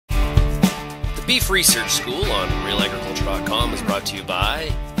Beef Research School on RealAgriculture.com is brought to you by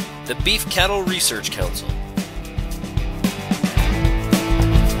the Beef Cattle Research Council.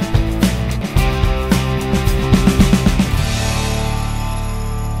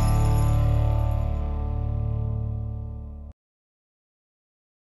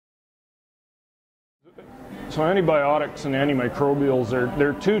 So antibiotics and antimicrobials,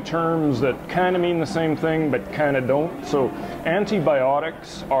 they're two terms that kind of mean the same thing but kind of don't. So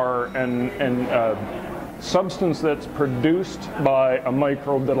antibiotics are a substance that's produced by a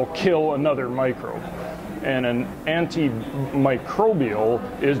microbe that'll kill another microbe. And an antimicrobial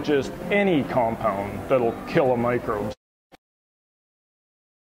is just any compound that'll kill a microbe.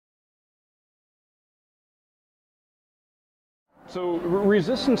 So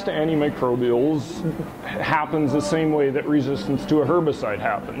resistance to antimicrobials happens the same way that resistance to a herbicide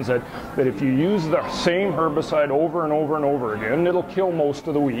happens. That if you use the same herbicide over and over and over again, it'll kill most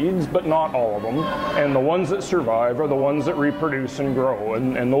of the weeds, but not all of them. And the ones that survive are the ones that reproduce and grow,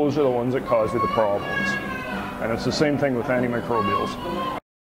 and those are the ones that cause you the problems. And it's the same thing with antimicrobials.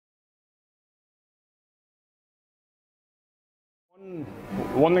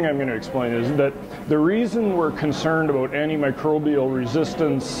 One thing I'm going to explain is that the reason we're concerned about antimicrobial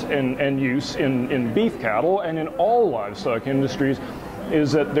resistance and use in beef cattle and in all livestock industries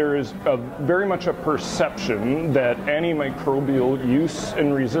is that there is very much a perception that antimicrobial use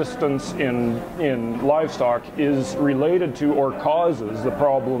and resistance in livestock is related to or causes the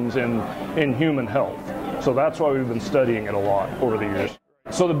problems in human health. So that's why we've been studying it a lot over the years.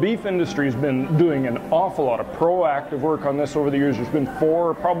 So the beef industry has been doing an awful lot of proactive work on this over the years. There's been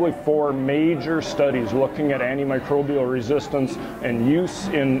probably four major studies looking at antimicrobial resistance and use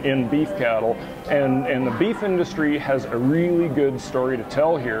in beef cattle. And the beef industry has a really good story to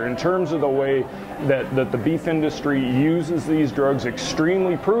tell here in terms of the way that the beef industry uses these drugs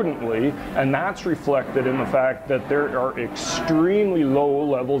extremely prudently, and that's reflected in the fact that there are extremely low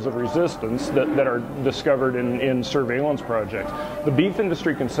levels of resistance that are discovered in surveillance projects. The beef industry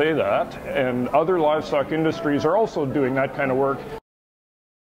can say that, and other livestock industries are also doing that kind of work.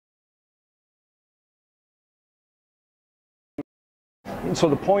 So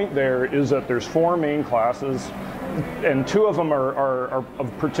the point there is that there's four main classes, and two of them are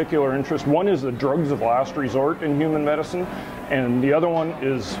of particular interest. One is the drugs of last resort in human medicine, and the other one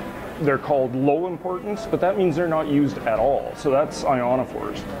is they're called low importance, but that means they're not used at all. So that's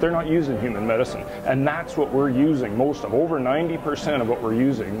ionophores. They're not used in human medicine, and that's what we're using most of. Over 90% of what we're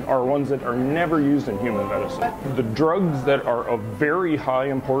using are ones that are never used in human medicine. The drugs that are of very high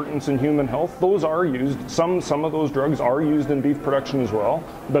importance in human health, those are used. Some of those drugs are used in beef production as well,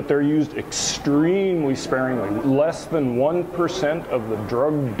 but they're used extremely sparingly. Less than 1% of the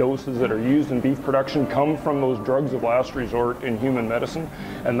drug doses that are used in beef production come from those drugs of last resort in human medicine,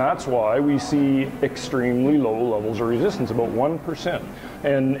 and that's why we see extremely low levels of resistance, about 1%.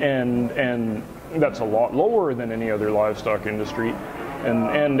 And that's a lot lower than any other livestock industry.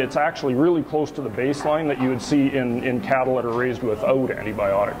 And it's actually really close to the baseline that you would see in cattle that are raised without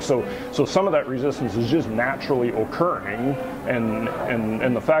antibiotics. So some of that resistance is just naturally occurring,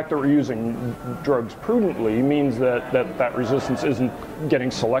 and the fact that we're using drugs prudently means that resistance isn't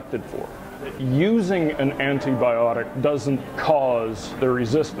getting selected for. Using an antibiotic doesn't cause the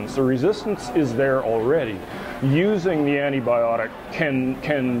resistance. The resistance is there already. Using the antibiotic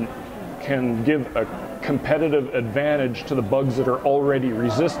can give a competitive advantage to the bugs that are already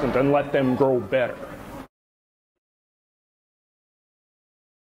resistant and let them grow better.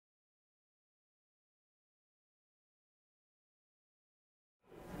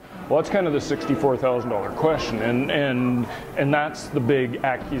 Well, that's kind of the $64,000 question, and that's the big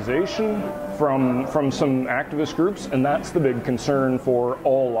accusation from some activist groups, and that's the big concern for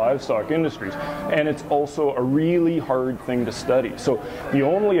all livestock industries. And it's also a really hard thing to study. So the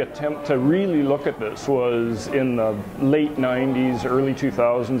only attempt to really look at this was in the late 90s, early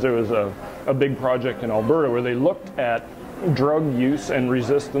 2000s. There was a big project in Alberta where they looked at drug use and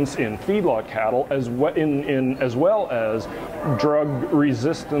resistance in feedlot cattle as well as drug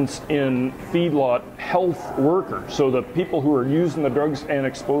resistance in feedlot health workers, so the people who are using the drugs and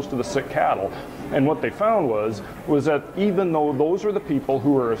exposed to the sick cattle. And what they found was that even though those are the people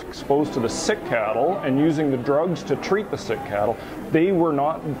who are exposed to the sick cattle and using the drugs to treat the sick cattle, they were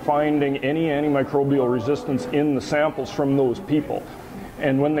not finding any antimicrobial resistance in the samples from those people.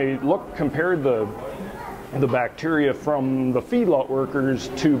 And when they compared the bacteria from the feedlot workers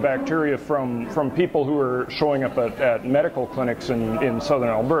to bacteria from people who are showing up at medical clinics in southern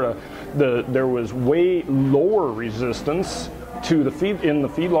Alberta, there was way lower resistance to the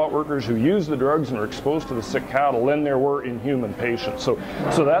feedlot workers who use the drugs and are exposed to the sick cattle than there were in human patients. So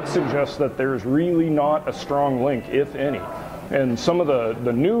that suggests that there's really not a strong link, if any. And some of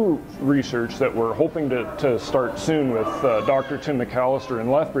the new research that we're hoping to start soon with Dr. Tim McAllister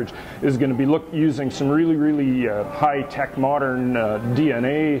in Lethbridge is going to be using some really high-tech modern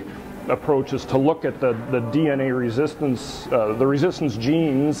DNA approaches to look at the DNA resistance, the resistance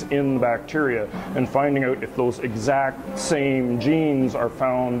genes in the bacteria, and finding out if those exact same genes are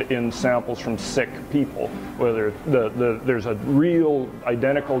found in samples from sick people, whether there's a real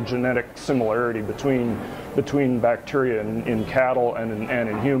identical genetic similarity between bacteria in cattle and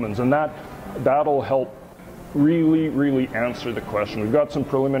in humans, and that'll help really answer the question. We've got some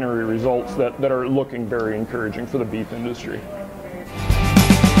preliminary results that are looking very encouraging for the beef industry.